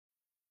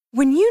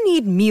When you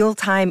need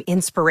mealtime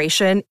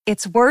inspiration,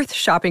 it's worth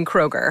shopping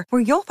Kroger,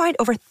 where you'll find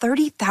over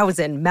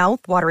 30,000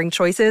 mouth-watering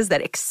choices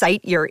that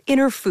excite your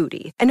inner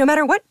foodie. And no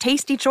matter what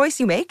tasty choice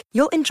you make,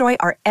 you'll enjoy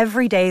our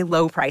everyday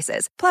low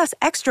prices, plus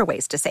extra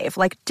ways to save,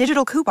 like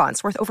digital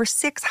coupons worth over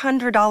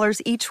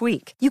 $600 each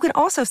week. You can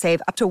also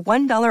save up to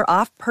 $1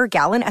 off per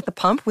gallon at the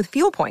pump with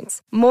fuel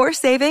points. More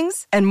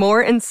savings and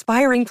more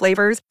inspiring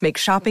flavors make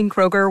shopping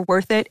Kroger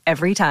worth it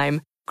every time.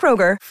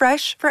 Kroger,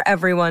 fresh for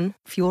everyone.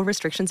 Fuel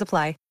restrictions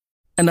apply.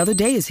 Another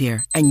day is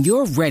here, and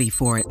you're ready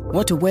for it.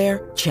 What to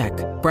wear? Check.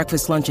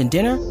 Breakfast, lunch, and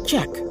dinner?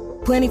 Check.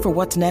 Planning for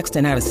what's next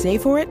and how to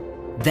save for it?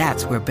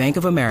 That's where Bank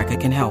of America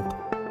can help.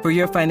 For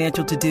your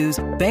financial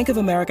to-dos, Bank of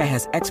America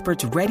has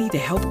experts ready to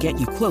help get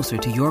you closer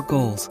to your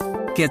goals.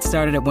 Get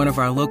started at one of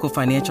our local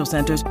financial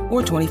centers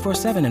or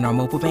 24/7 in our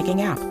mobile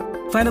banking app.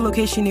 Find a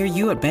location near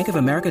you at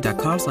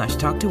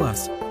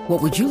bankofamerica.com/talktous.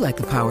 What would you like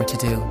the power to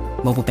do?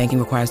 Mobile banking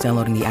requires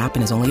downloading the app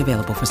and is only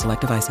available for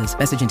select devices.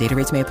 Message and data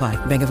rates may apply.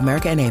 Bank of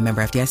America N.A.,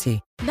 member FDIC.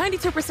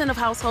 92% of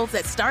households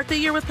that start the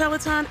year with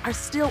Peloton are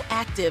still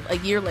active a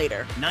year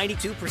later.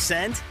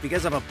 92%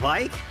 because of a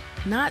bike?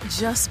 Not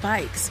just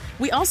bikes.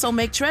 We also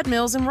make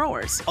treadmills and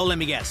rowers. Oh, let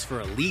me guess,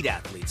 for elite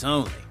athletes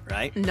only,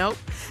 right? Nope.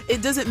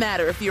 It doesn't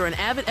matter if you're an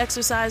avid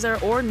exerciser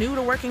or new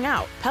to working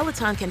out.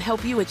 Peloton can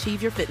help you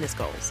achieve your fitness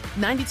goals.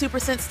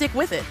 92% stick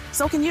with it.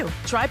 So can you.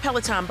 Try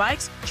Peloton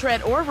bikes,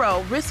 tread, or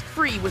row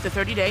risk-free with a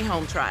 30-day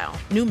home trial.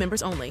 New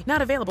members only.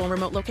 Not available in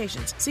remote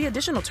locations. See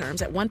additional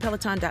terms at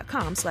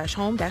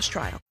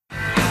onepeloton.com/home-trial.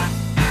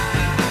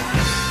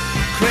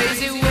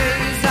 Crazy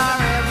ways are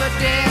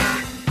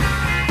evident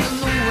in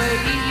the way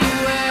you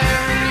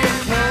wear your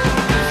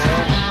clothes.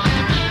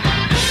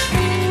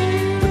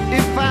 But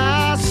if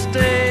I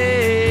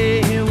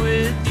stay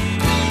with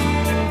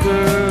you,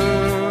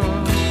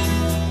 girl.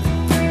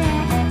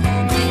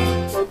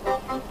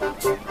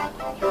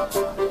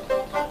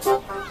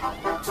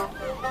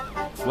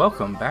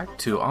 Welcome back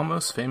to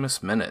Almost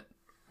Famous Minute,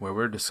 where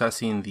we're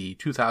discussing the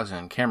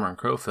 2000 Cameron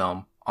Crowe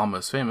film,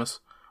 Almost Famous,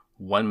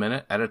 1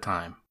 minute at a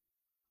time.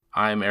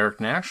 I'm Eric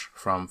Nash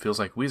from Feels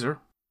Like Weezer.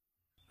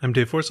 I'm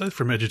Dave Forsyth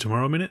from Edge of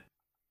Tomorrow Minute.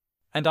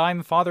 And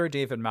I'm Father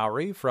David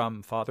Mowry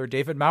from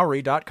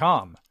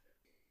FatherDavidMowry.com.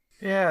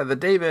 Yeah, the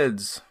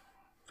Davids.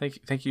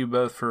 Thank you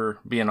both for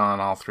being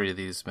on all three of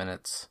these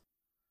minutes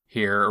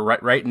here,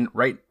 right in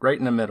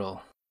the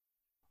middle.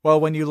 Well,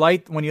 when you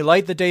light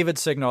the David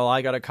signal,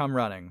 I gotta come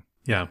running.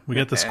 Yeah, we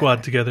got the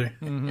squad together.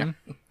 Mm-hmm.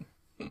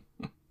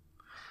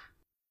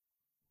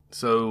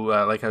 So,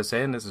 like I was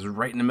saying, this is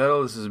right in the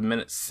middle. This is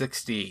minute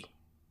 60.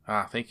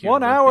 Thank you.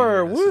 1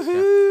 hour.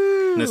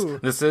 Woohoo!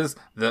 This is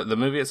the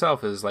movie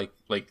itself is like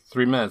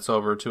 3 minutes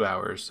over 2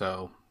 hours.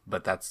 So,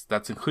 but that's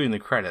including the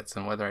credits,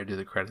 and whether I do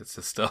the credits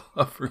is still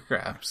up for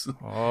grabs.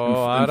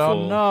 Oh, I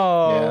don't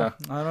know. Yeah.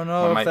 I don't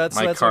know if that's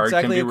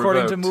exactly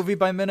according to movie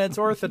by minutes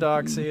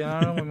orthodoxy.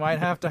 I don't know. We might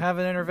have to have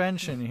an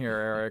intervention here,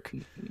 Eric.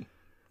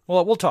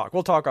 Well, we'll talk.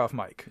 We'll talk off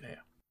mic. Yeah.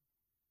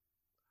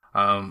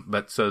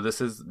 But so this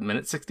is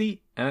minute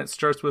 60, and it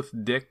starts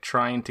with Dick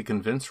trying to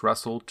convince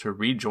Russell to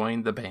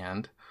rejoin the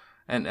band,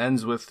 and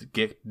ends with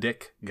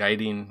Dick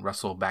guiding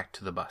Russell back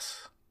to the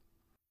bus.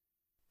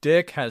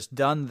 Dick has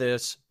done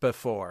this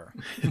before.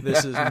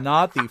 This is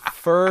not the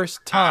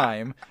first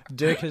time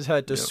Dick has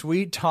had to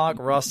sweet talk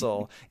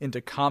Russell into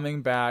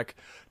coming back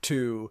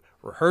to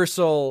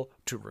rehearsal,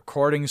 to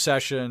recording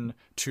session,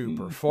 to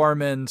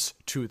performance,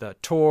 to the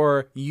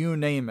tour, you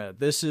name it.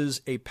 This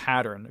is a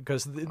pattern,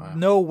 because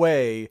no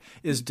way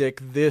is Dick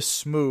this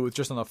smooth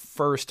just on the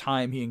first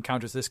time he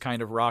encounters this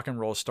kind of rock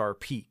and roll star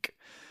peak.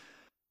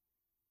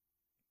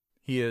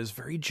 He is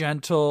very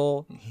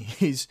gentle.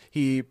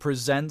 He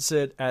presents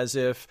it as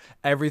if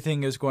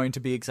everything is going to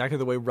be exactly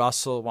the way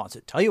Russell wants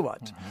it. Tell you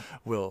what,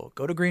 we'll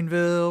go to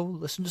Greenville,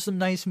 listen to some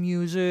nice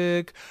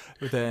music,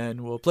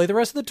 then we'll play the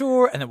rest of the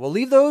tour, and then we'll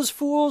leave those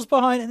fools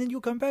behind, and then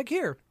you'll come back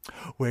here,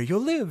 where you'll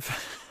live.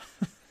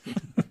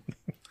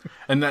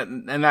 And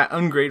that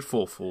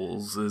ungrateful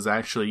fools is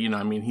actually,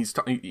 he's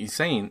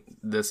saying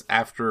this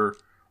after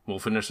we'll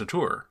finish the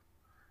tour,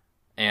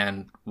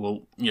 and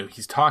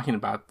he's talking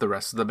about the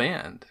rest of the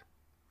band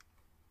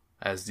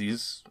as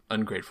these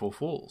ungrateful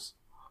fools.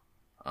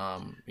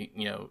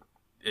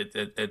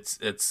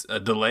 It's a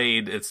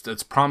delayed.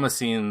 It's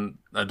promising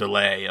a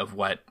delay of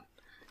what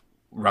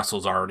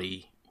Russell's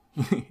already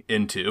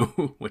into,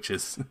 which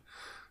is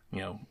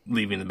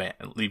leaving the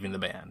band,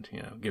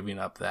 giving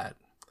up that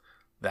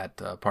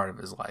part of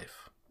his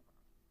life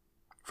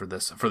for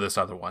this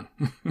other one.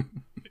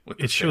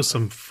 It shows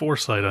some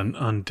foresight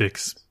on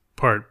Dick's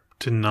part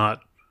to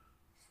not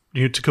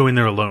to go in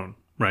there alone.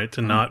 Right,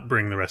 to not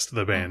bring the rest of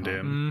the band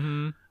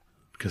in,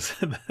 because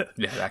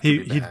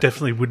he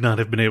definitely would not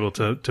have been able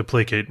to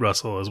placate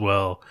Russell as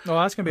well. Well,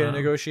 that's going to be a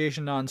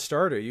negotiation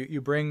non-starter. You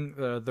bring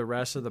the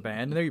rest of the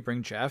band in there, you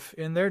bring Jeff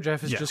in there.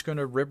 Jeff is just going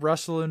to rip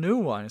Russell a new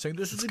one. It's like,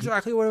 this is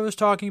exactly what I was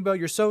talking about.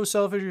 You're so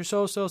selfish, you're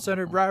so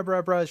self-centered, blah,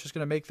 blah, blah. It's just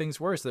going to make things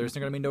worse. There's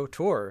going to be no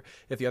tour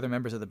if the other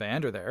members of the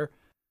band are there.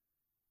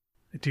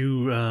 I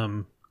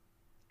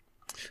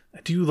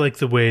do like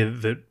the way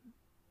that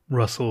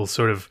Russell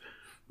sort of,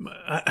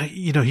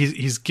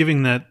 he's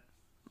giving that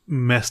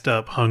messed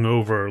up,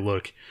 hungover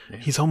look. Yeah.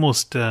 He's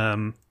almost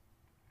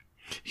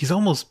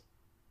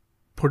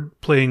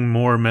playing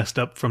more messed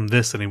up from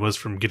this than he was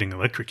from getting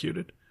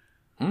electrocuted.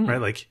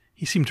 Right? Like,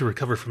 he seemed to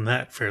recover from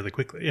that fairly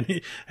quickly. And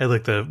he had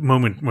like the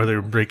moment where they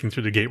were breaking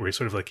through the gate where he's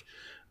sort of like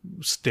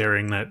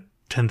staring that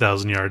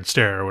 10,000 yard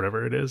stare or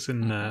whatever it is.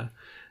 And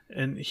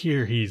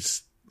here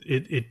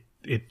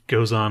it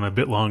goes on a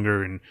bit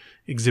longer and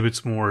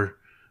exhibits more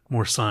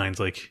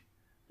signs. Like,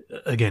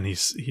 again,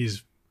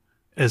 he's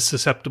as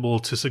susceptible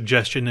to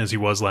suggestion as he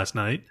was last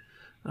night.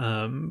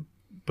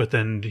 But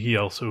then he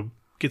also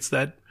gets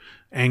that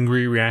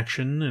angry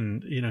reaction,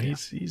 and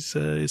he's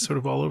sort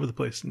of all over the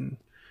place in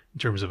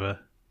terms of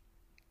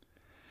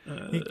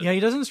he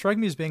doesn't strike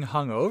me as being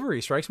hungover.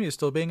 He strikes me as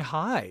still being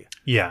high.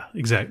 Yeah,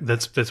 exactly.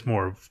 That's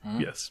more of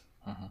yes.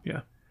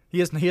 Yeah. He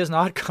has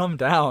not come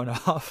down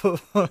off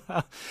of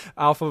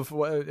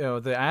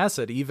the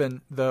acid,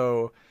 even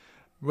though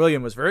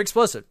William was very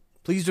explicit.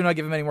 Please do not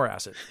give him any more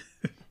acid.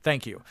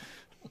 Thank you.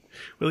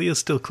 Well, he is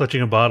still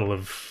clutching a bottle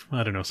of,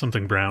 I don't know,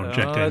 something brown,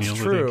 Jack Daniels.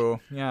 That's true.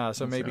 Yeah,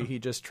 so maybe he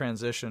just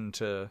transitioned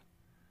to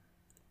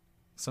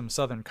some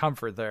Southern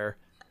comfort there.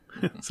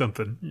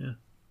 Something, yeah.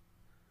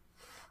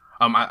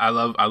 I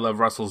love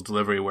Russell's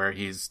delivery where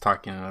he's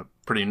talking in a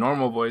pretty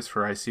normal voice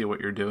for "I see what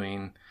you're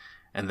doing,"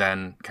 and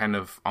then kind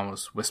of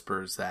almost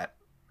whispers that,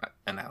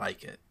 and I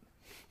like it.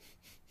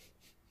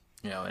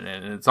 And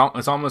it's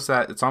almost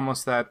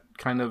that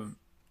kind of.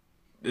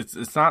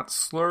 It's not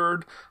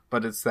slurred,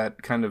 but it's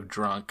that kind of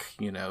drunk,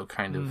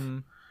 kind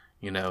of,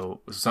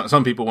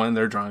 some people when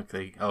they're drunk,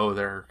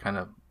 they're kind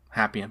of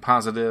happy and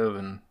positive,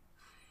 and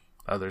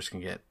others can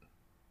get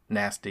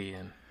nasty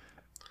and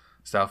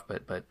stuff.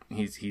 But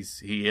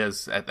he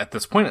is at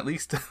this point at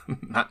least,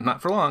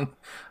 not for long,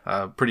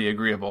 pretty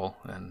agreeable,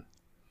 and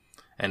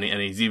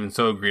he's even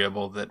so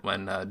agreeable that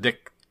when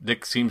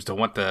Dick seems to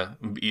want to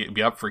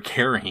be up for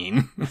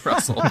carrying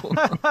Russell.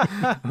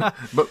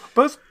 But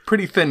both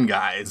pretty thin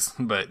guys.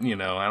 But, I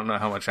don't know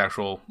how much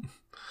actual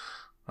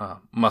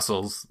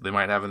muscles they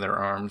might have in their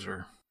arms.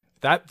 Or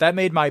That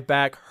made my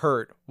back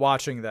hurt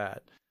watching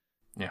that.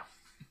 Yeah.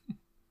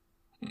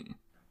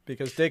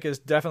 Because Dick is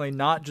definitely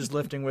not just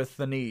lifting with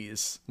the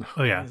knees.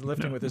 Oh, yeah. He's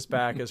lifting with his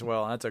back as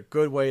well. And that's a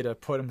good way to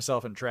put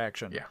himself in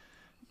traction. Yeah.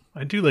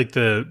 I do like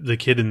the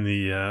kid in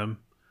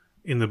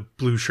the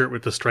blue shirt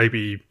with the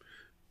stripy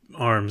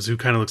arms, who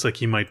kind of looks like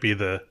he might be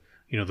the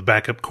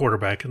backup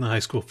quarterback in the high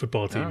school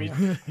football team. Oh,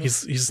 yeah.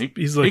 He's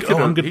like,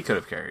 he could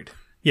have carried.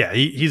 Yeah,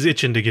 he's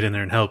itching to get in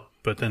there and help,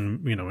 but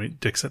then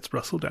Dick sets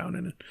Russell down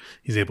and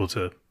he's able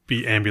to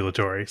be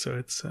ambulatory, so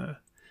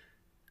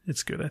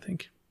it's good, I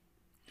think.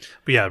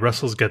 But yeah,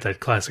 Russell's got that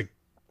classic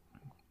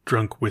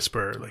drunk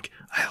whisper, like,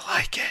 I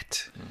like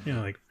it.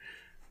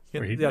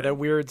 That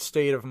weird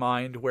state of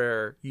mind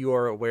where you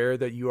are aware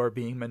that you are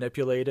being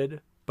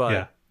manipulated,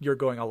 but you're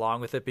going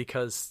along with it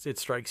because it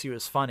strikes you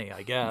as funny,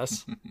 I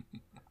guess.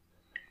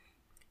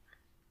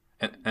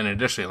 and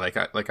additionally,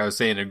 like I was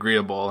saying,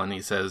 agreeable, and he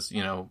says,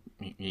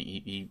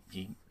 he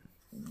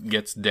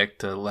gets Dick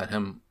to let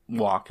him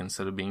walk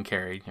instead of being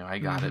carried. I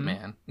got it,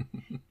 man.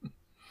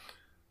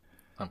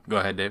 Go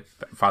ahead, Dave.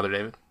 Father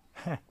David.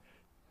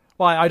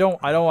 Well, I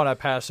don't want to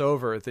pass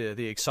over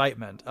the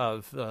excitement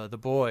of the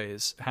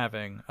boys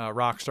having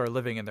Rockstar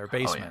living in their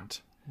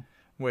basement.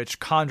 Which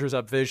conjures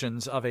up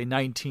visions of a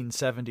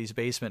 1970s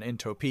basement in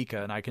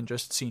Topeka, and I can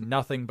just see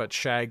nothing but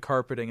shag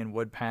carpeting and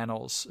wood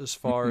panels as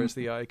far as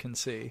the eye can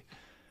see.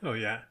 Oh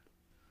yeah,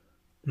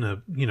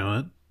 a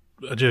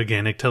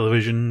gigantic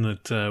television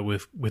that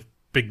with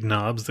big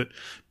knobs that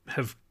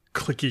have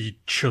clicky,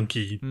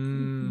 chunky.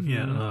 Mm-hmm.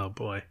 Yeah, oh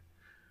boy,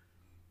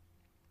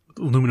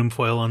 aluminum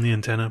foil on the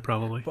antenna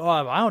probably. Well,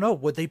 I don't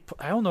know.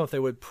 I don't know if they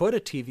would put a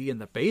TV in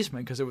the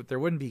basement because there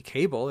wouldn't be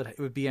cable. It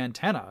would be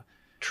antenna.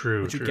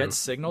 True. Would you get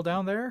signal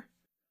down there?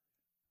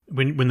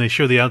 When they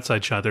show the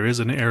outside shot, there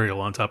is an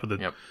aerial on top of the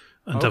top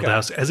of the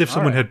house, as if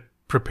someone had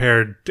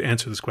prepared to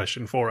answer this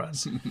question for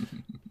us.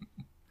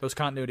 Those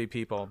continuity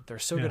people, they're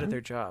so good at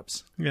their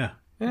jobs. Yeah.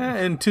 Yeah,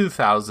 in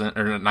 2000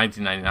 or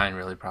 1999,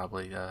 really,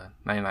 probably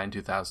 99,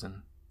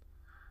 2000.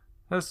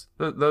 Those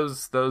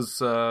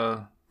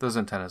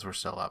antennas were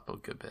still up a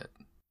good bit.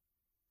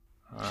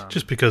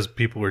 Just because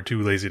people were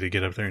too lazy to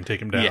get up there and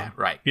take them down. Yeah,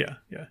 right. Yeah.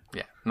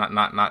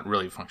 Not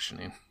really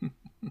functioning.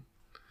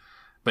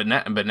 But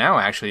now,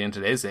 actually, in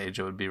today's age,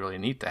 it would be really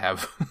neat to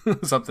have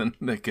something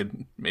that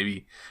could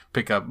maybe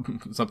pick up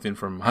something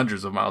from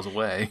hundreds of miles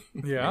away.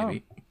 Yeah.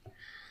 Maybe.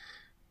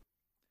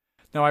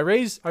 Now, I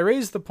raise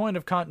the point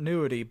of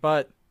continuity,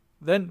 but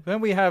then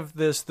we have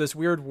this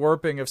weird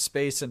warping of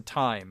space and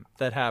time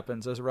that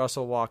happens as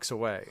Russell walks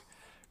away,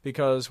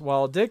 because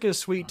while Dick is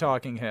sweet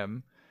talking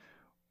him,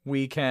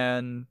 we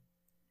can.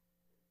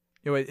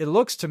 It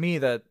looks to me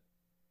that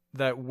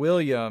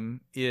William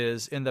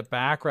is in the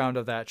background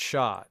of that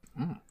shot.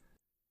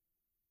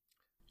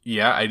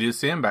 Yeah, I do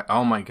see him back.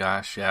 Oh my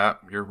gosh, yeah,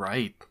 you're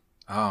right.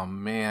 Oh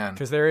man,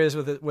 because there he is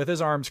with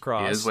his arms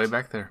crossed. He is way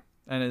back there,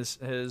 and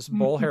his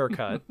bowl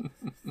haircut.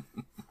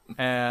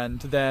 And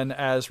then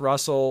as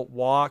Russell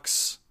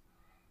walks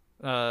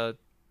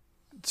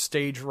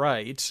stage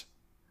right,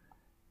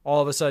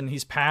 all of a sudden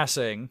he's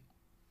passing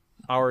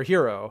our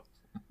hero.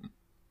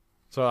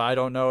 So I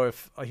don't know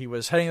if he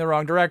was heading the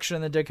wrong direction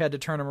and the Dick had to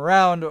turn him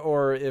around,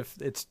 or if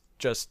it's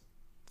just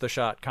the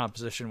shot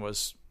composition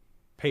was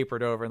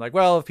papered over and like,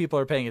 well, if people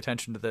are paying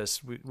attention to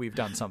this, we've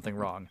done something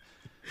wrong.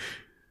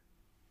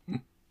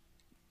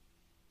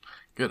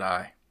 Good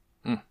eye.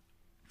 You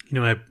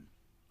know,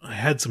 I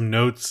had some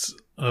notes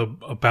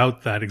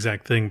about that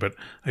exact thing, but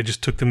I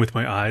just took them with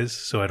my eyes,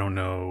 so I don't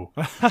know.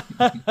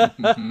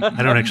 I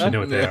don't actually know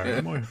what they are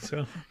anymore.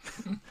 So,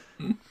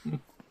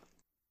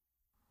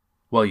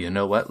 well, you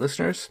know what,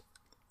 listeners?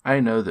 I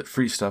know that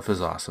free stuff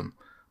is awesome,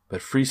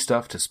 but free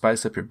stuff to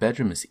spice up your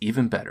bedroom is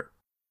even better.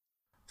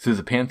 Through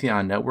the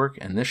Pantheon Network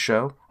and this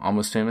show,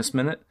 Almost Famous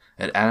Minute,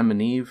 at Adam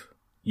and Eve,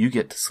 you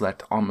get to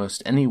select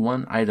almost any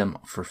one item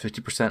for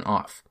 50%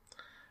 off.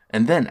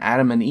 And then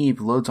Adam and Eve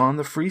loads on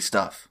the free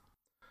stuff.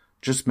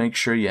 Just make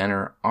sure you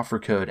enter offer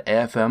code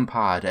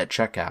AFMPOD at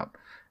checkout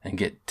and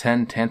get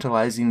 10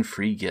 tantalizing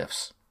free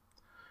gifts.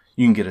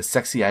 You can get a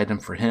sexy item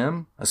for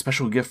him, a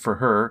special gift for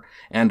her,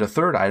 and a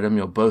third item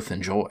you'll both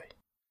enjoy.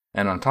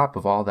 And on top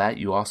of all that,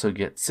 you also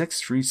get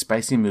 6 free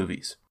spicy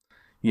movies.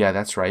 Yeah,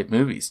 that's right,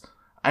 movies.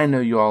 I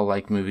know you all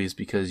like movies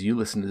because you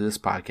listen to this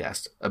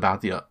podcast about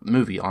the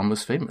movie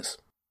Almost Famous.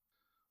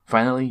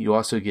 Finally, you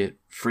also get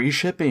free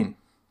shipping.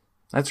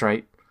 That's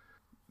right.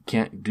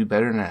 Can't do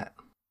better than that.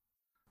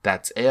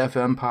 That's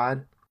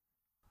AFMPOD,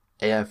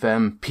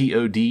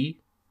 AFMPOD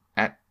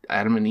at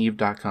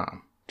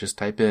adamandeve.com. Just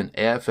type in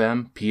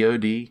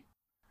AFMPOD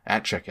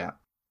at checkout.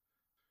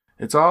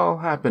 It's all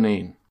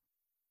happening.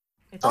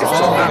 It's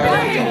all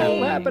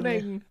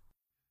happening.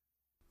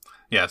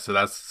 Yeah, so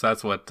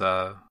that's what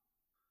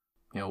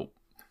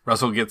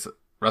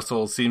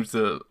Russell seems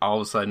to all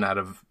of a sudden out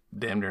of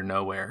damn near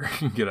nowhere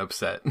get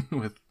upset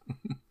with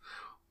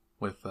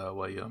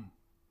William.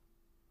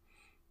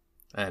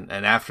 And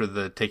after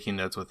the taking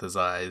notes with his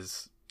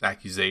eyes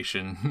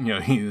accusation,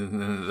 he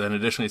then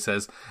additionally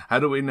says, "How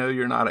do we know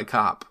you're not a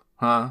cop,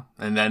 huh?"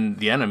 And then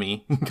the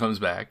enemy comes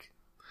back.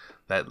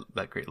 That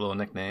great little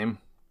nickname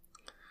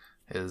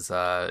is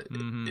the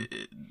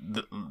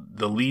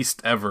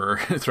least ever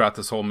throughout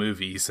this whole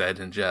movie said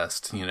in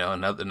jest.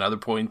 Another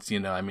point.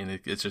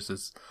 It's just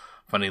this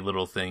funny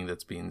little thing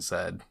that's being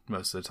said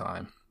most of the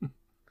time.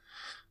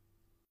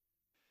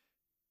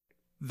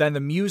 Then the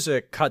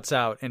music cuts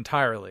out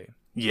entirely.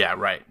 Yeah,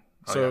 right.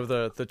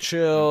 The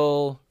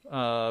chill,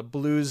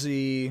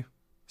 bluesy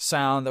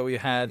sound that we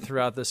had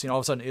throughout this scene all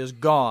of a sudden is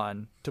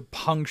gone to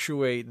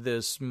punctuate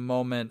this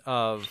moment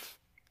of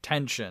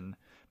tension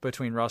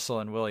between Russell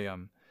and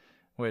William,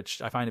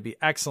 which I find to be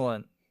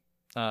excellent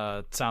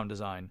sound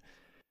design.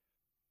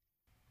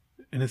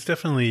 And it's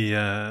definitely,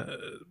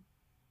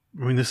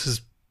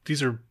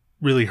 these are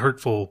really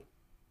hurtful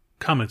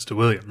comments to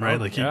William,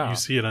 right? You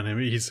see it on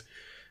him.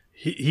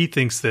 He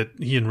thinks that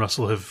he and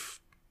Russell have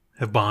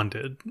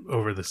bonded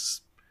over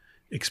this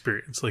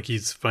experience. Like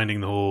he's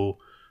finding the whole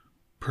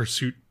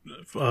pursuit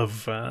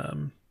of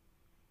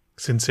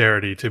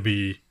sincerity to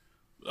be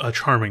a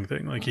charming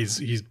thing. Like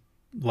he's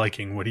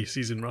liking what he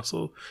sees in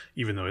Russell,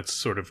 even though it's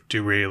sort of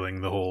derailing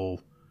the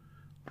whole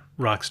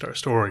rock star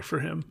story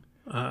for him.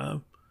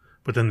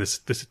 But then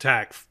this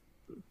attack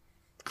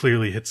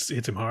clearly hits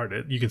him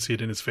hard. You can see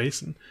it in his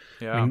face, and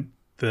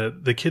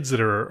the kids that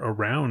are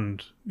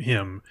around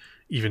him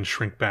even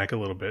shrink back a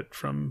little bit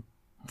from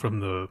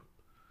the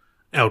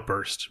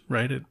outburst,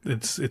 right?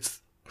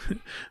 It's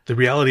the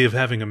reality of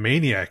having a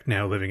maniac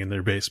now living in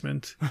their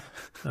basement.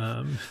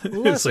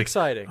 Less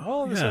exciting.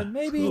 All of a sudden,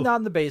 maybe not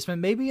in the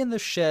basement, maybe in the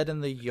shed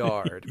in the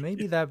yard.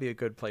 Maybe that'd be a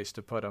good place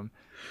to put him.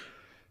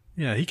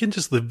 Yeah, he can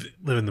just live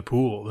in the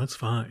pool. That's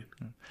fine.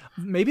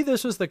 Maybe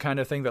this was the kind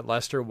of thing that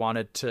Lester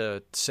wanted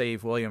to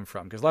save William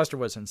from, because Lester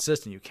was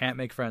insistent, you can't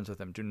make friends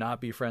with him. Do not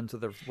be friends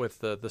with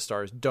the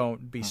stars.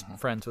 Don't be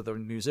friends with the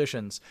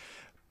musicians.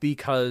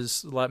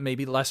 Because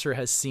maybe Lester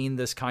has seen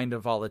this kind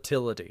of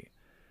volatility,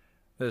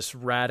 this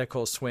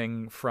radical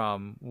swing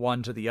from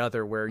one to the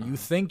other, where you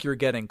think you're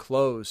getting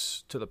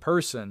close to the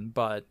person,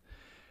 but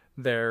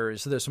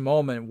there's this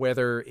moment,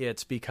 whether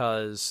it's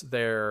because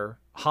they're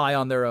high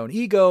on their own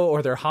ego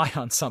or they're high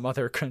on some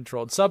other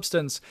controlled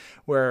substance,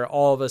 where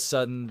all of a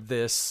sudden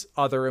this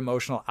other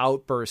emotional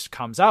outburst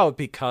comes out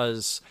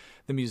because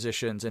the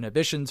musician's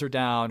inhibitions are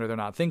down, or they're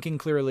not thinking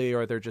clearly,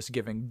 or they're just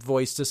giving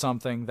voice to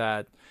something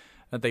that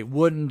they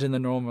wouldn't in the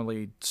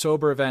normally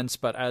sober events.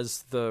 But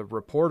as the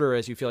reporter,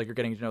 as you feel like you're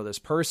getting to know this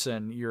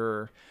person,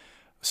 you're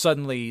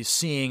suddenly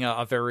seeing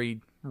a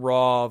very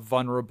raw,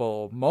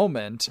 vulnerable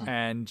moment.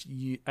 And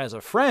you, as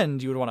a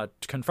friend, you would want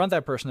to confront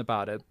that person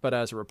about it. But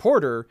as a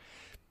reporter,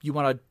 you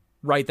want to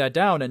write that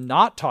down and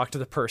not talk to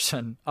the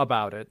person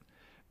about it,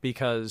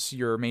 because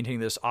you're maintaining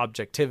this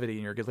objectivity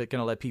and you're going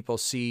to let people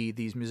see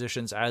these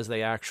musicians as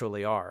they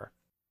actually are.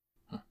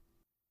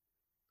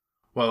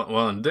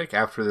 Well, and Dick,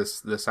 after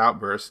this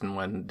outburst, and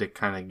when Dick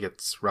kind of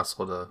gets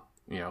Russell to,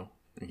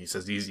 he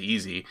says,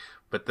 easy,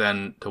 but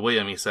then to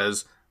William, he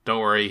says, don't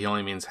worry, he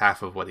only means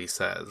half of what he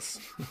says.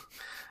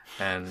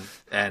 and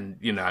I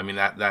mean,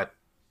 that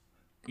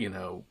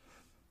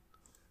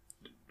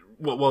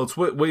well, it's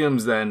what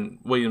Williams then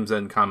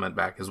comment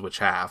back is which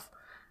half,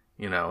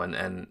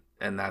 and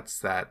that's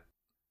that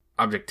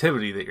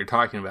objectivity that you're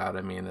talking about.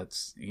 I mean,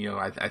 it's,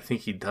 I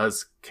think he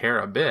does care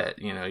a bit,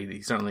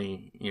 he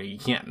certainly, you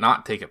can't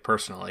not take it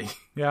personally.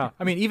 Yeah.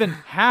 I mean, even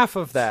half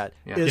of that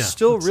is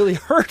still really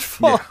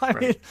hurtful. Yeah, I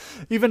mean,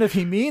 even if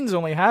he means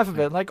only half of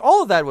it, like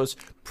all of that was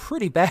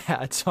pretty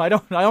bad. So I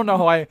don't know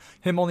why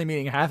him only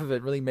meaning half of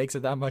it really makes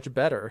it that much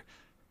better.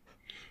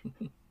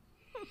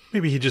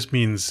 Maybe he just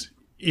means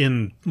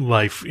in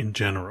life in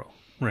general,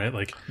 right?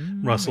 Like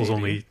Russell's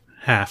only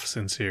half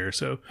sincere,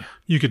 so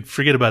you could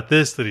forget about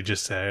this that he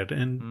just said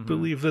and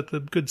believe that the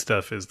good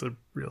stuff is the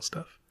real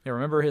stuff. Yeah,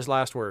 remember his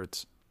last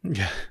words.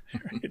 Yeah,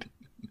 right.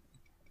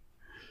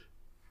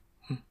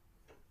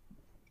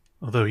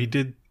 Although he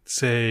did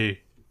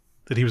say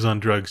that he was on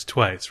drugs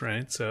twice,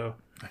 right? So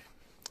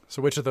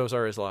which of those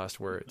are his last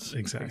words?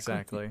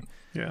 Exactly.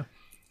 Yeah.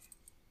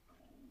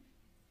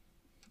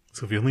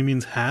 So if he only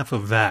means half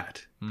of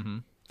that.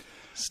 Now,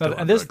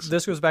 and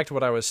this goes back to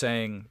what I was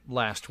saying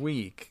last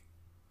week.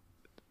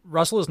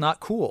 Russell is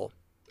not cool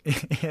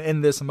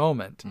in this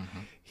moment.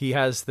 He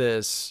has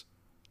this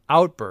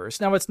outburst.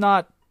 Now, it's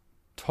not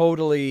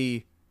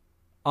totally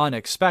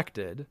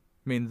unexpected.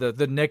 I mean,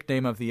 the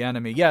nickname of the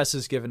enemy, yes,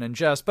 is given in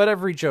jest, but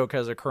every joke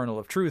has a kernel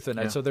of truth in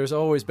it. Yeah. So there's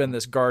always been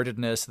this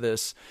guardedness,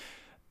 this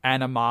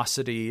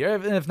animosity,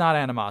 if not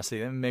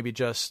animosity, then maybe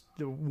just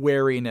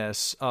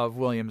wariness of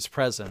William's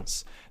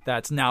presence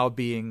that's now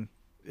being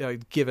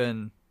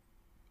given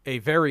a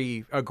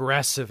very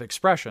aggressive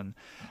expression.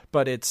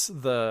 But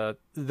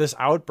this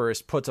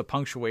outburst puts a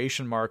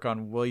punctuation mark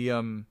on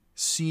William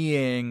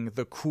seeing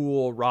the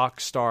cool rock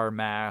star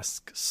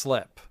mask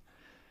slip.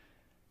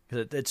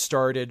 It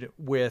started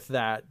with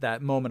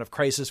that moment of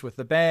crisis with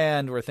the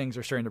band where things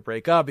are starting to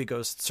break up. He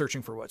goes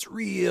searching for what's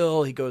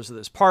real. He goes to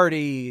this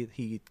party.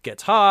 He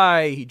gets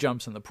high. He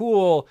jumps in the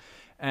pool.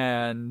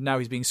 And now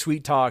he's being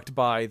sweet-talked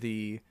by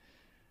the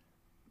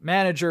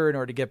manager in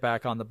order to get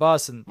back on the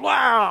bus. And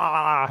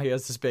blah, he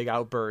has this big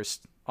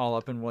outburst all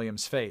up in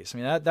William's face. I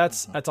mean,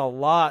 that's a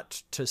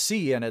lot to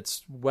see, and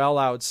it's well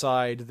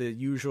outside the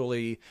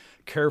usually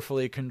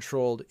carefully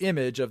controlled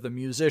image of the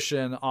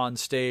musician on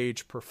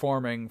stage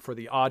performing for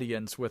the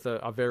audience with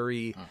a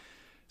very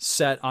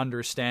set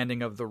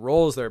understanding of the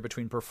roles there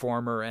between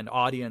performer and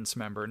audience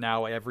member.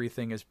 Now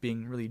everything is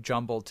being really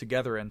jumbled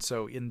together, and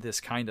so in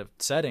this kind of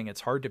setting,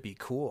 it's hard to be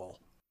cool.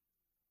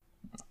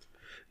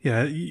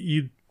 Yeah,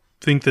 you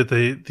think that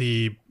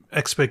the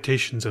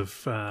expectations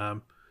of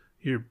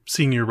your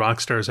senior rock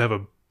stars have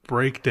a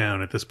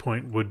breakdown at this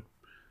point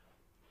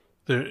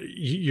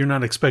you're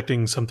not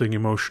expecting something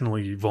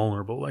emotionally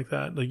vulnerable like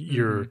that. Like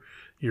you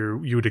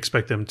would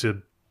expect them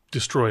to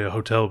destroy a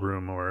hotel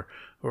room or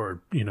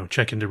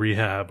check into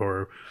rehab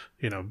or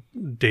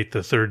date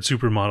the third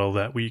supermodel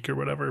that week or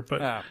whatever.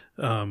 But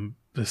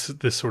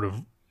this sort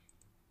of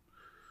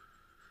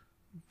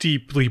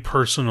deeply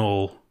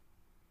personal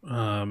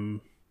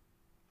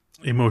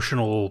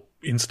emotional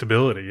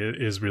instability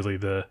is really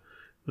the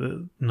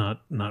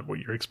not what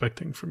you're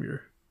expecting from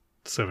your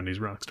 70s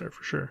rock star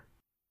for sure.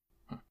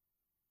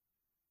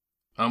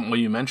 Well,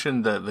 you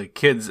mentioned the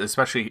kids,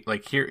 especially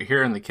like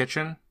here in the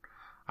kitchen.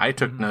 I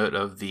took note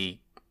of the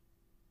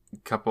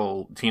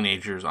couple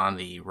teenagers on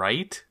the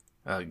right,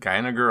 a guy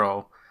and a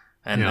girl,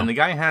 and the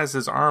guy has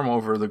his arm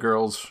over the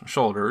girl's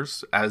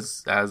shoulders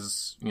as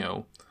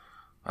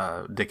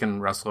Dick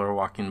and Russell are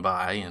walking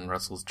by, and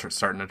Russell's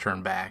starting to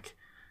turn back,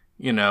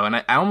 and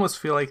I almost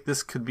feel like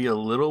this could be a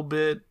little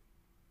bit,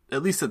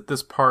 at least at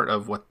this part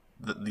of what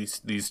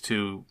these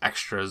two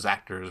extras,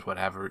 actors,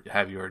 whatever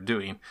have you are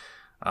doing.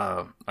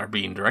 Are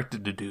being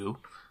directed to do,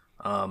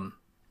 a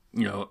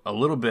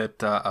little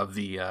bit of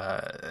the,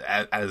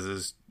 as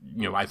is,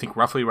 I think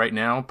roughly right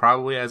now,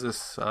 probably as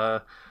this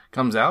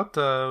comes out,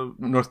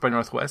 North by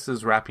Northwest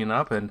is wrapping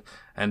up, and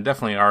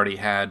definitely already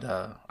had.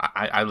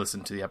 I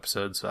listened to the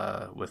episodes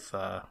with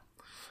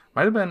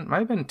might have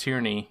been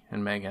Tierney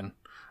and Megan,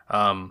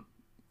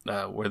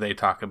 where they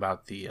talk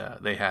about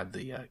they had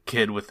the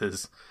kid with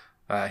his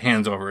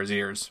hands over his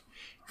ears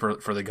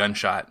for the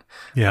gunshot.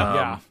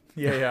 Yeah.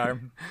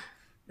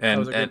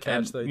 And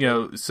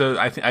so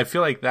I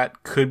feel like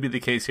that could be the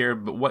case here.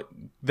 But what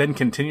then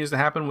continues to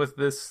happen with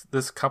this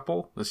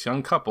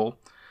young couple,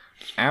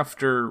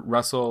 after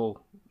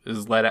Russell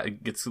is let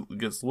out, gets a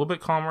little bit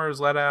calmer, is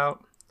let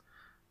out,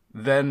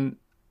 then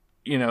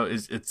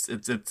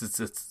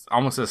it's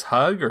almost this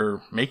hug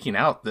or making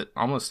out that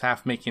almost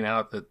half making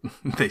out that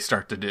they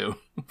start to do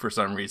for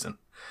some reason.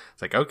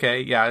 It's like,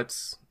 okay, yeah,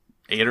 it's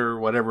 8 or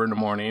whatever in the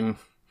morning,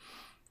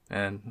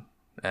 and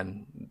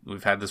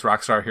we've had this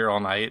rock star here all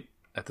night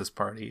at this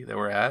party that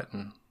we're at,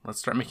 and let's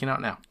start making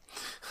out now.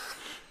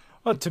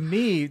 Well, to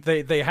me,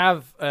 they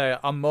have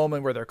a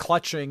moment where they're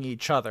clutching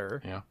each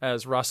other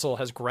as Russell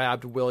has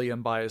grabbed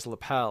William by his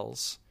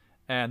lapels,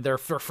 And they're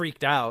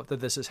freaked out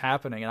that this is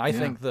happening. And I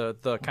think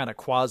the kind of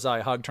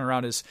quasi-hug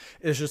turnaround is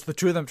just the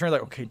two of them turning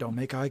like, okay, don't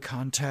make eye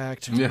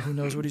contact. Who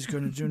knows what he's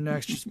going to do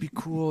next? Just be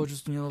cool.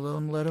 Just,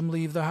 let him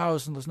leave the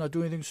house and let's not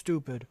do anything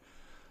stupid.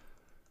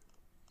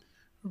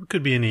 It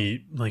could be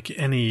any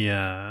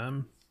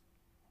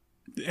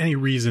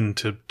reason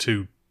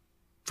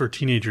for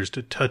teenagers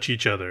to touch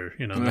each other.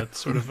 That's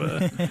sort of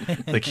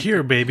like,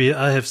 here, baby,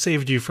 I have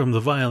saved you from the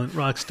violent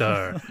rock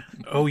star.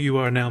 Oh, you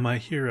are now my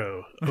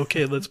hero.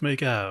 Okay, let's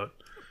make out.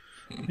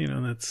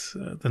 That's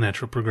the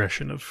natural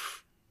progression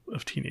of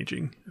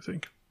teenaging, I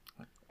think.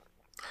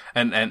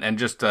 And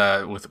just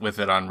with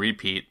it on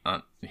repeat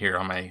here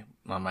on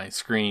my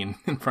screen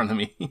in front of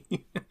me,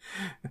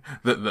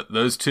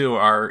 those two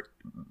are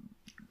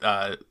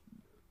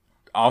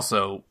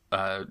also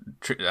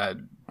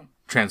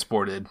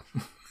transported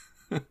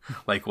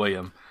like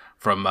William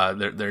from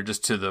they're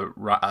just to the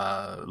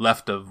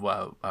left of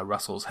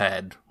Russell's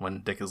head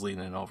when Dick is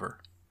leaning over.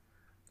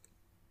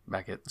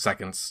 Back at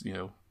seconds,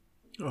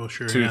 Oh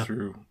sure, 2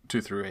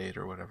 through 8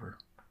 or whatever.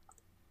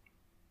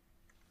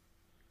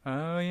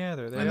 Oh yeah,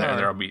 there they and are.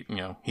 There will be,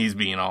 he's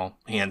being all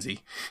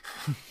handsy.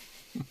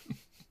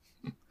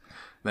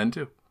 Then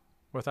too.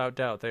 Without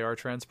doubt, they are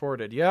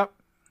transported. Yep.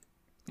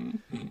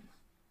 Mm-hmm.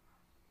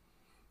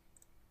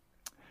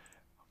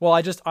 Well,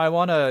 at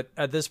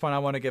this point, I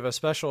want to give a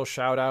special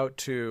shout out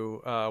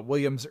to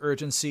William's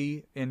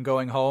urgency in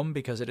going home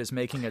because it is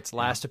making its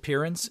last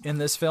appearance in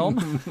this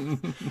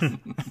film.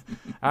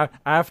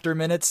 After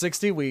minute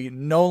 60, we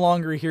no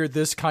longer hear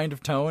this kind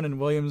of tone in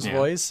William's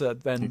voice.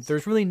 And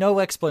there's really no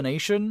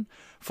explanation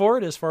for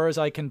it as far as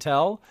I can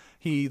tell.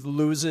 He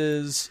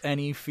loses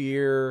any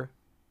fear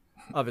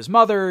of his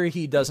mother.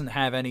 He doesn't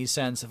have any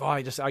sense of,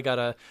 I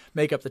gotta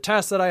make up the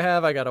test that I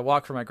have. I gotta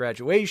walk for my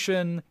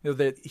graduation.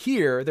 That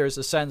here, there's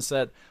a sense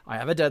that I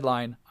have a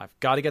deadline. I've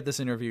got to get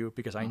this interview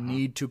because I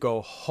need to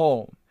go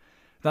home.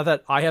 Not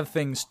that I have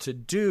things to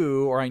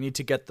do or I need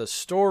to get the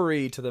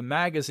story to the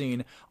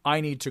magazine. I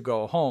need to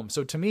go home.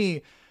 So to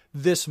me,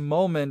 this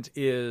moment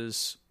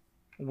is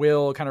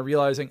Will kind of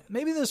realizing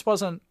maybe this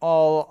wasn't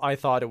all I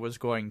thought it was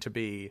going to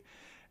be.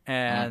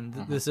 And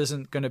this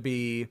isn't going to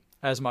be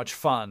as much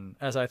fun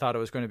as I thought it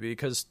was going to be,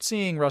 because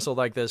seeing Russell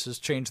like this has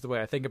changed the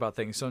way I think about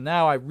things. So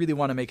now I really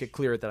want to make it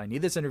clear that I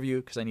need this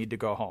interview because I need to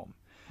go home.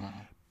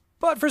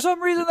 But for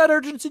some reason, that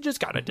urgency just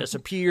kind of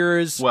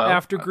disappears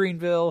after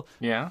Greenville.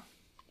 Yeah.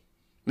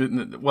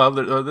 Well,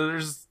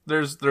 there's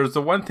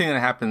the one thing that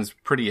happens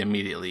pretty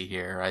immediately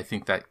here. I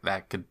think that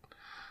could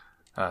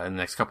in the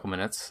next couple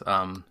minutes.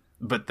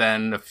 But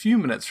then a few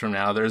minutes from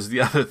now, there's the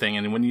other thing.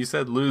 And when you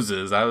said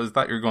loses, I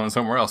thought you were going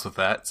somewhere else with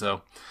that.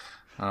 So.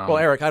 Well,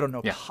 Eric, I don't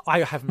know. Yeah.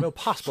 I have no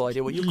possible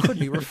idea what you could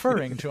be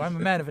referring to. I'm a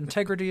man of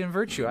integrity and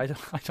virtue. I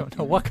don't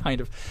know what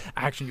kind of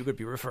action you could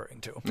be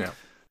referring to. Yeah.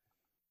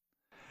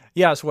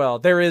 Yes, well,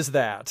 there is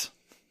that.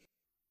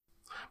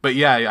 But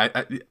yeah,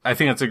 I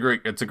think it's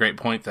a great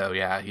point though.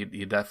 Yeah,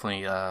 he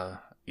definitely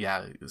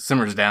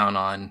simmers down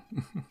on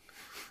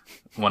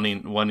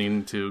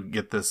wanting to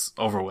get this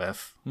over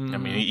with. Mm-hmm. I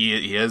mean,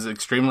 he is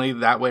extremely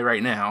that way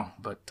right now,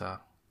 but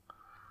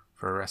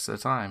for the rest of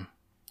the time.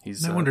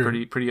 He's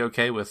pretty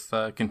okay with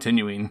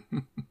continuing.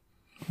 I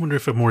wonder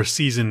if a more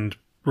seasoned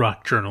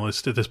rock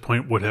journalist at this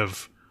point would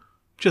have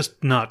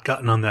just not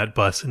gotten on that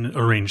bus and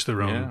arranged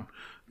their own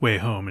way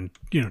home, and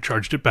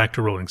charged it back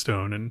to Rolling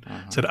Stone and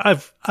said,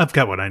 "I've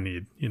got what I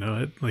need."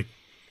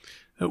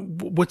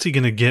 What's he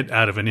going to get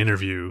out of an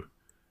interview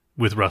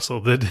with Russell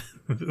that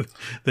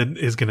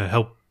is going to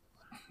help?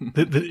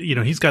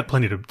 He's got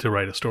plenty to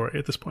write a story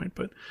at this point.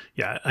 But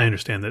yeah, I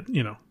understand that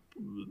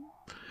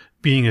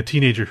being a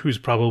teenager who's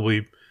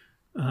probably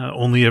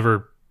only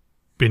ever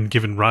been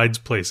given rides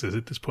places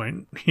at this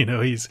point, he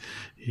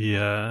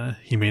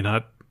may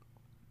not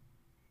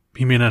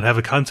have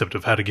a concept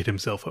of how to get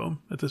himself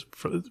home at this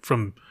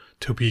from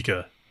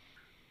Topeka.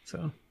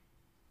 So,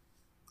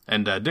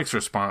 and Dick's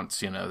response,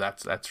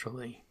 that's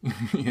really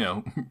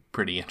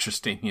pretty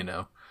interesting.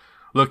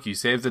 Look, you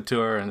saved the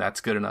tour, and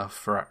that's good enough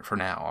for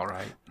now. All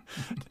right,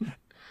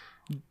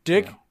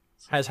 Dick.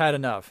 Has had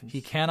enough. He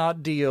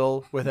cannot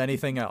deal with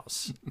anything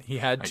else. He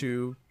had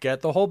to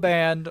get the whole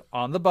band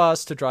on the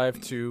bus to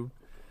drive to,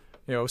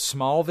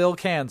 Smallville,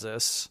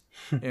 Kansas,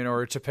 in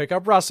order to pick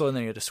up Russell, and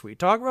then he had to sweet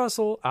talk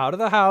Russell out of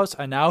the house,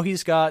 and now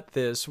he's got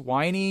this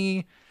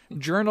whiny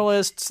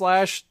journalist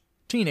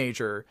 /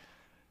 teenager,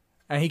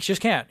 and he just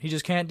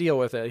can't deal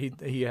with it.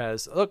 He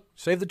has, look,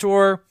 save the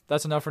tour,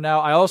 that's enough for now.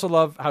 I also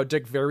love how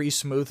Dick very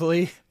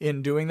smoothly,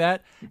 in doing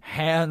that,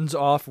 hands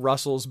off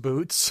Russell's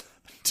boots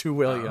to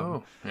William.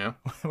 Oh, yeah.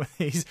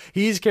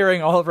 he's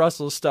carrying all of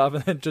Russell's stuff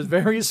and then just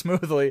very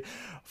smoothly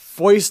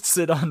foists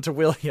it onto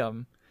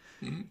William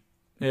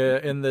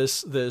in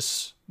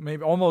this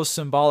maybe almost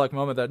symbolic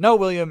moment that, no,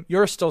 William,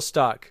 you're still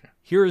stuck.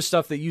 Here is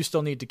stuff that you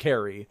still need to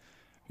carry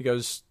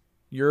because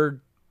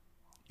you're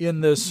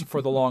in this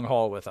for the long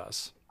haul with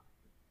us.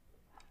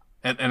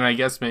 And I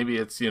guess maybe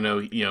it's,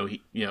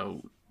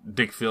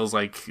 Dick feels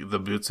like the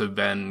boots have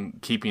been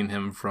keeping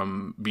him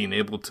from being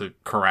able to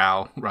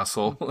corral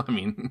Russell. I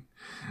mean,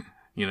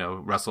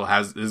 Russell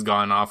is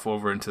gone off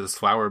over into this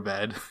flower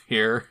bed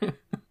here,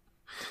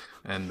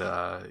 and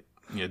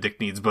Dick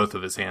needs both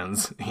of his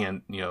hands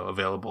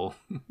available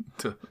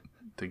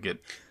to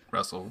get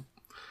Russell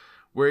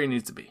where he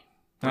needs to be.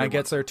 And I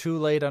gets there too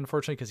late,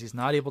 unfortunately, because he's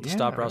not able to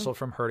stop Russell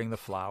from hurting the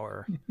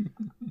flower.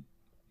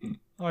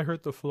 I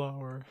hurt the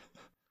flower.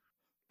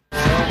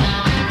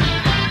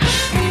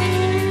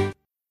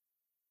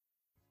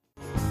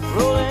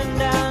 Rolling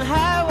down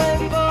Highway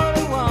 41.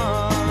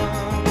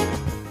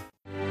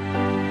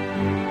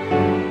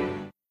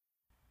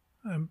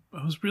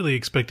 I was really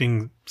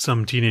expecting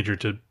some teenager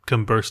to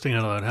come bursting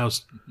out of that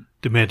house,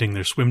 demanding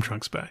their swim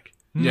trunks back.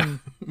 Yeah.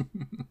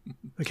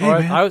 Okay,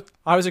 man.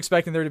 I was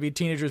expecting there to be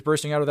teenagers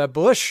bursting out of that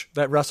bush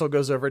that Russell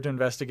goes over to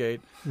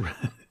investigate.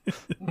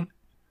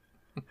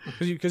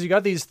 Because you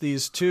got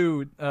these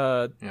two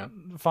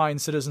fine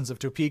citizens of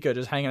Topeka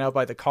just hanging out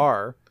by the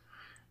car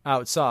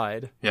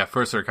outside. Yeah,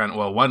 first they're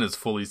one is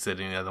fully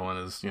sitting, the other one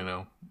is,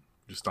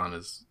 just on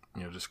his,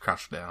 just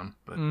crouched down.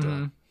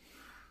 But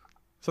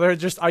so they're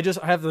I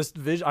had this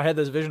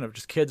vision of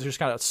just kids just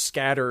kind of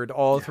scattered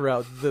all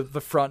throughout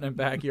the front and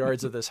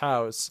backyards of this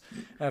house.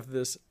 Have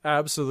this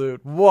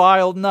absolute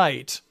wild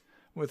night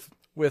with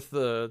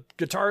the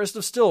guitarist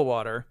of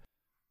Stillwater.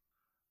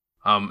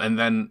 And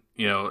then,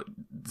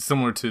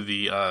 similar to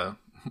the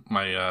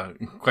my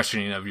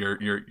questioning of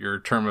your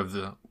term of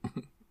the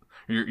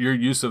your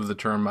use of the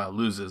term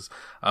loses,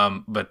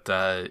 but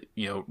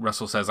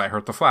Russell says, "I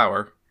hurt the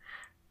flower."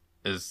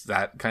 Is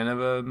that kind of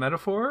a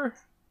metaphor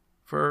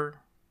for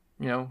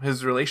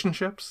his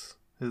relationships?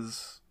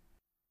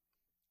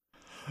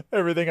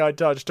 Everything I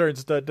touch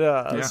turns to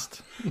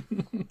dust. Yeah.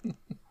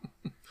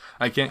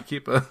 I can't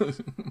keep a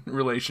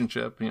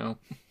relationship,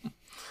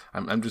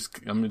 I'm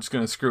just going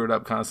to screw it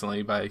up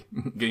constantly by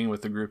getting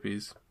with the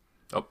groupies.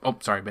 Oh,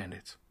 sorry,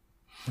 Band-Aids.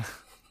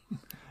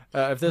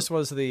 If this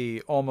was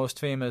the Almost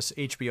Famous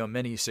HBO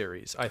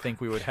miniseries, I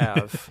think we would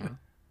have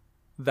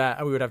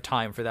that. We would have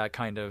time for that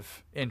kind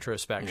of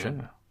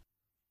introspection.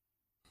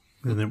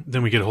 Yeah. And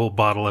then we get a whole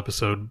bottle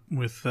episode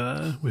with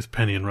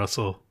Penny and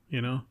Russell,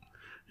 and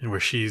where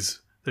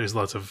there's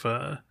lots of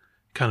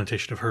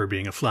connotation of her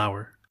being a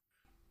flower.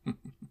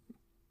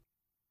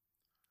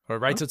 Or it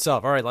writes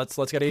itself. All right, let's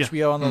get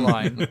HBO on the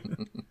line.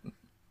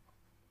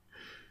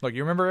 Look,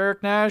 you remember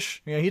Eric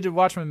Nash? He did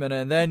Watchmen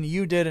Minute, and then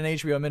you did an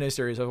HBO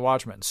miniseries of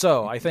Watchmen.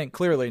 So I think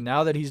clearly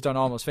now that he's done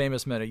Almost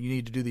Famous Minute, you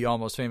need to do the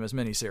Almost Famous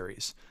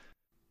miniseries.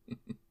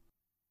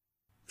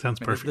 Sounds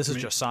perfect. This is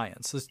just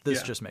science.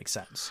 This just makes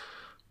sense.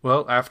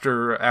 Well,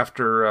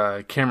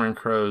 after Cameron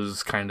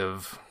Crowe's kind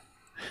of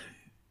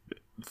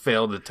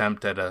failed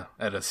attempt at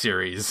a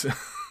series,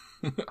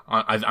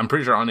 I'm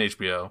pretty sure on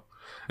HBO,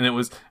 and it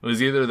was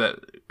either that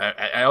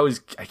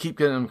I keep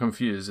getting them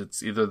confused.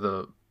 It's either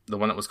the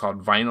one that was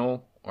called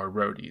Vinyl or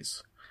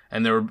Roadies,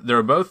 and there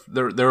were both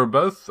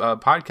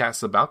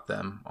podcasts about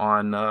them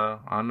on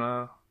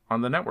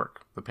the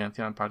network, the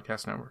Pantheon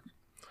Podcast Network,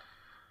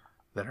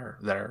 that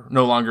are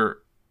no longer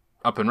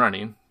up and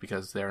running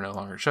because they are no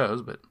longer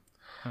shows, but.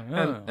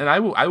 And I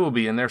will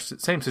be in their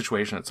same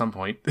situation at some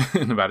point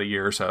in about a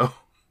year or so.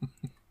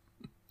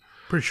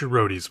 Pretty sure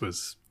Roadies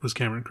was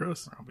Cameron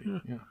Crowe's.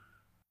 Yeah.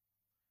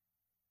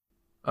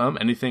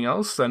 Anything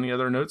else? Any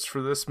other notes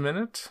for this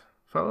minute,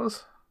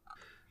 fellas?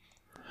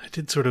 I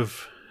did sort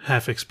of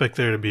half expect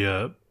there to be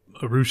a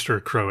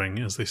rooster crowing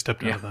as they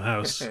stepped out of the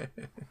house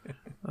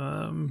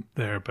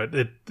there, but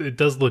it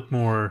does look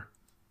more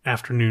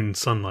afternoon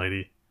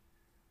sunlighty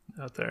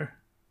out there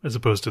as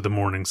opposed to the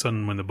morning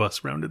sun when the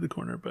bus rounded the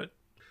corner, but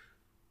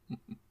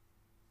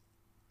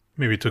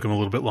maybe it took him a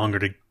little bit longer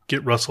to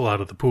get Russell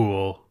out of the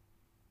pool,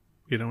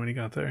 when he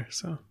got there.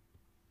 So,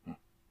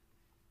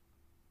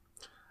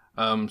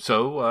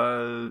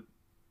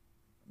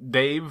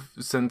 Dave,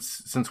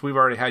 since we've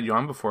already had you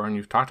on before and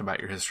you've talked about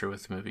your history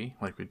with the movie,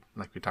 like we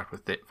talked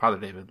with Father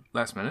David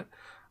last minute,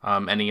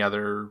 any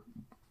other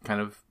kind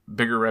of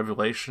bigger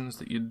revelations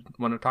that you'd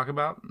want to talk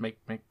about?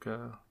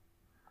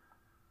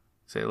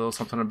 Say a little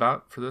something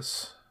about for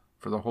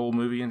the whole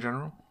movie in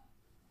general.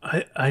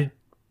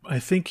 I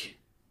think,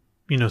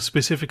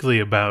 specifically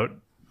about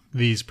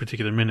these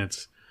particular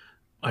minutes,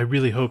 I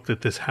really hope that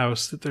this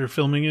house that they're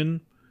filming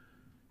in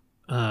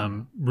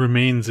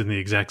remains in the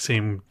exact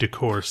same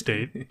decor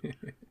state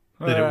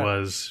that it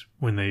was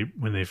when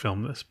they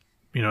filmed this.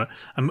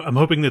 I'm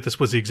hoping that this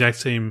was the exact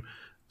same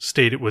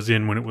state it was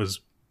in when it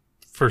was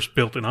first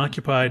built and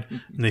occupied,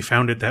 and they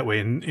found it that way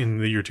in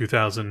the year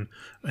 2000,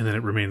 and then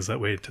it remains that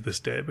way to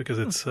this day because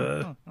it's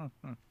a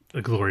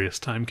glorious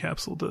time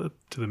capsule to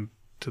the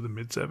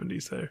mid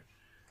 70s there.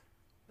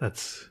 I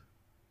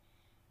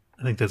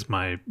think that's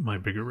my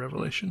bigger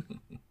revelation.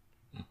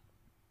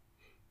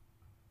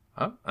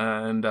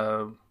 And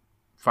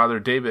Father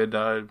David,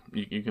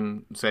 you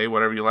can say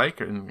whatever you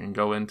like and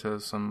go into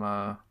some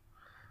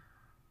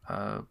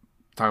talk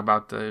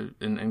about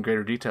in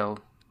greater detail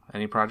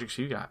any projects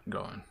you got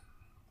going.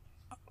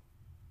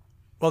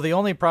 Well, the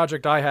only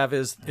project I have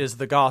is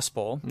the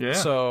gospel. Yeah.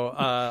 So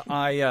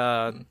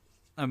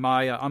on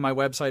my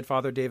website,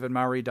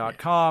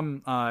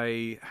 fatherdavidmowry.com,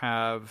 I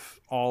have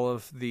all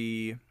of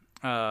the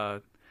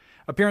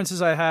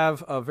appearances I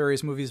have of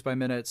various Movies by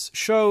Minutes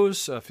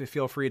shows.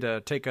 Feel free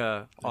to take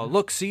a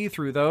look-see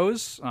through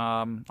those.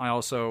 I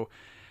also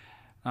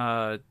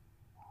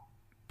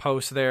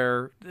post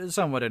there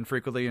somewhat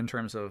infrequently in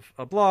terms of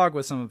a blog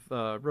with some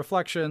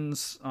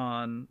reflections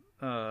on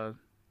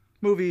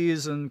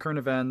movies and current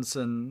events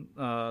and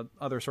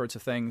other sorts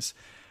of things.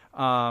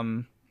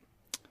 Other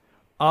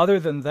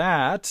than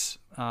that,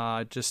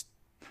 just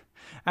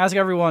ask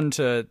everyone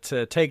to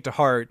take to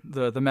heart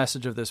the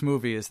message of this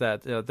movie is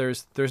that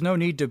there's no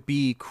need to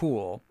be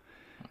cool.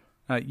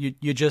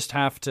 You just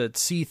have to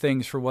see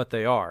things for what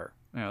they are.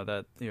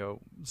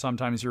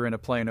 Sometimes you're in a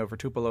plane over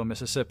Tupelo,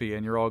 Mississippi,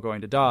 and you're all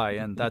going to die,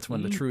 and that's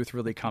when the truth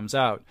really comes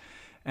out.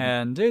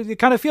 And it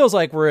kind of feels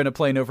like we're in a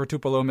plane over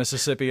Tupelo,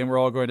 Mississippi, and we're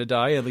all going to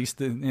die, at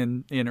least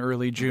in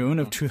early June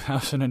of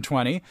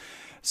 2020.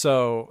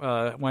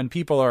 So when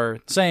people are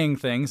saying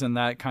things in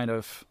that kind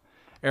of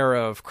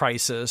era of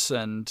crisis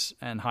and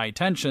high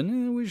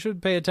tension, we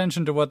should pay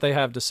attention to what they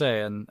have to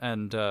say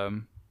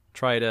and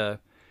try to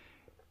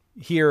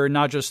hear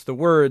not just the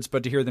words,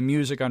 but to hear the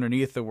music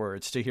underneath the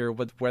words, to hear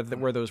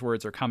where those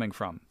words are coming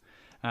from.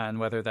 And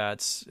whether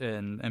that's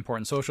in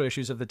important social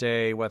issues of the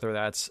day, whether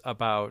that's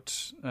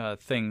about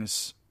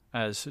things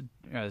as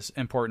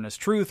important as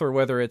truth, or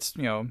whether it's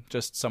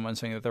just someone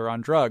saying that they're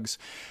on drugs.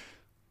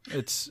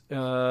 It's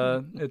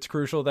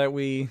crucial that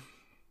we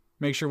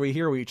make sure we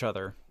hear each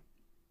other.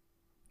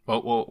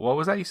 What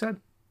was that you said?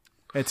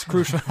 It's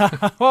crucial.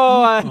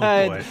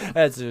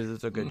 That's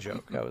a good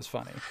joke. That was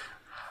funny.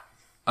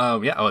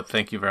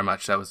 Thank you very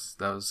much. That was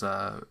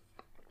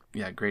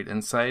great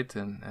insight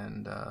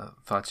and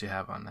thoughts you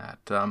have on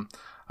that.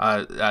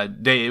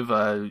 Dave,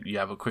 you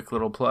have a quick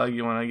little plug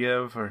you want to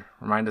give or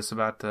remind us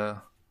about?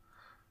 No,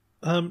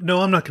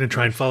 I'm not going to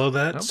try and follow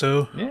that. Nope.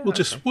 So we'll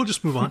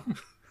just move on.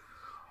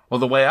 Well,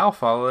 the way I'll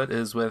follow it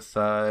is with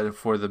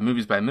for the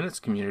Movies by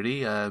Minutes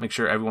community. Make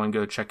sure everyone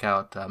go check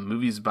out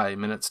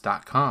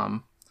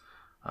moviesbyminutes.com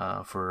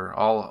for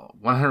all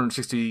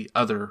 160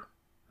 other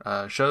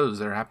shows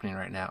that are happening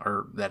right now,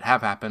 or that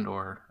have happened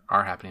or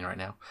are happening right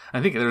now.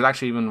 I think there's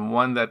actually even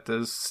one that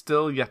is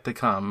still yet to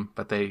come,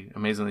 but they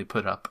amazingly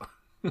put up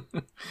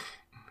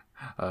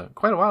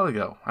quite a while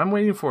ago. I'm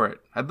waiting for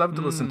it. I'd love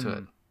to listen to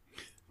it.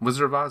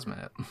 Wizard of Oz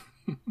Minute.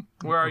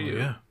 Where are you?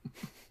 Yeah.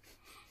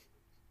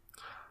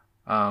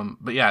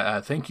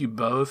 Thank you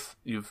both.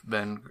 You've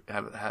both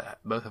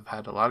have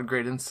had a lot of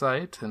great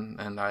insight,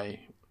 and I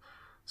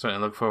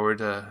certainly look forward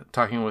to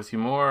talking with you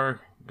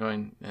more,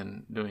 going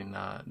and doing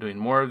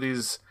more of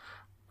these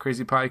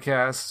crazy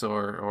podcasts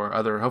or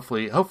other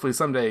hopefully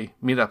someday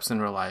meetups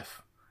in real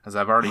life, as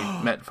I've already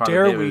met Father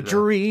Dare David we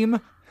dream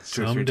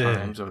 2 or 3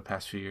 times over the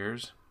past few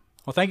years.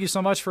 Well, thank you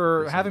so much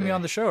for having me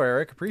on the show,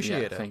 Eric.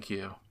 Appreciate it. Thank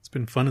you. It's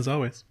been fun as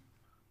always.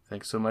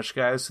 Thanks so much,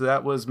 guys. So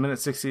that was Minute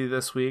 60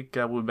 this week.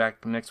 We'll be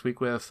back next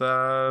week with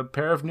a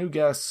pair of new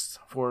guests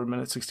for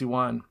Minute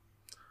 61.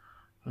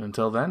 And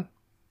until then,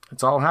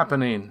 it's all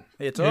happening.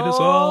 It is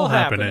all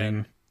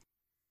happening.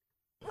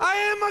 I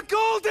am a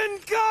golden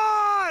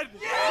god!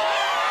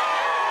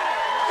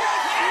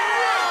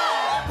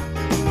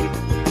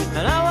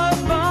 And I was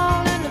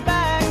born in the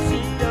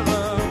backseat of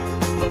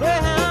a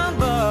Greyhound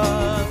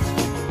bus,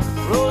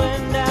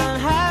 rolling down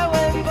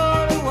Highway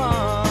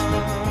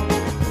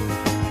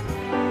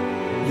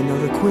 41. You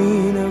know the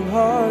Queen of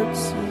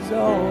Hearts is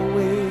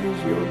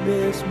always your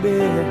best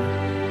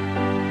bet.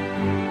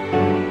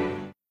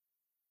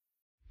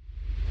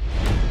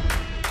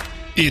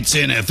 It's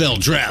NFL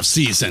draft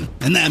season,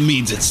 and that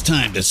means it's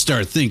time to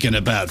start thinking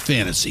about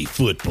fantasy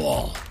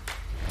football.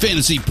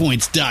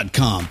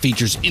 FantasyPoints.com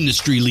features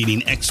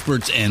industry-leading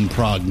experts and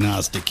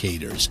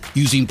prognosticators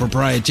using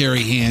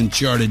proprietary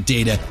hand-charted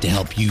data to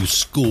help you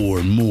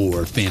score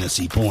more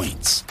fantasy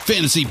points.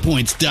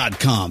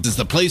 FantasyPoints.com is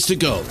the place to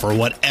go for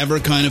whatever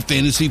kind of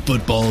fantasy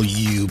football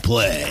you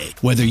play.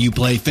 Whether you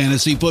play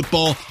fantasy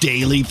football,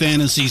 daily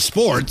fantasy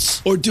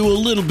sports, or do a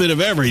little bit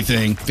of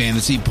everything,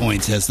 Fantasy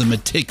Points has the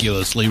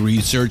meticulously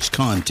researched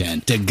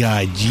content to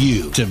guide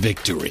you to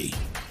victory.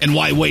 And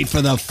why wait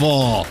for the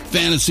fall?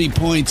 Fantasy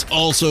Points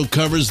also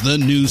covers the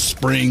new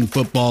spring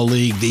football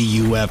league, the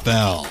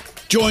UFL.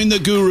 Join the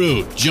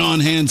guru, John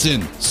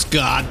Hansen,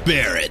 Scott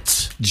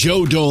Barrett,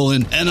 Joe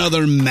Dolan, and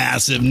other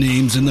massive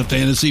names in the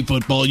fantasy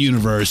football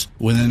universe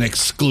with an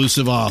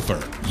exclusive offer.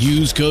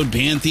 Use code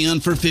Pantheon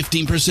for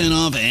 15%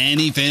 off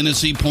any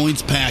Fantasy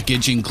Points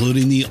package,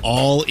 including the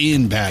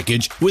all-in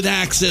package, with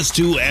access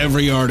to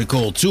every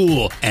article,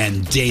 tool,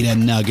 and data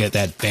nugget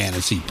that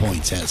Fantasy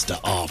Points has to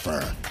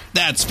offer.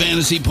 That's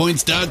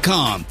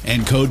FantasyPoints.com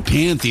and code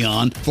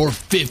Pantheon for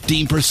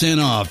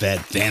 15% off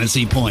at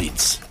Fantasy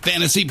Points.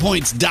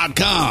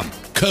 FantasyPoints.com,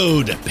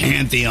 code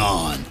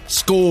Pantheon.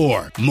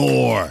 Score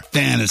more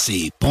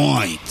fantasy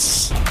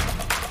points.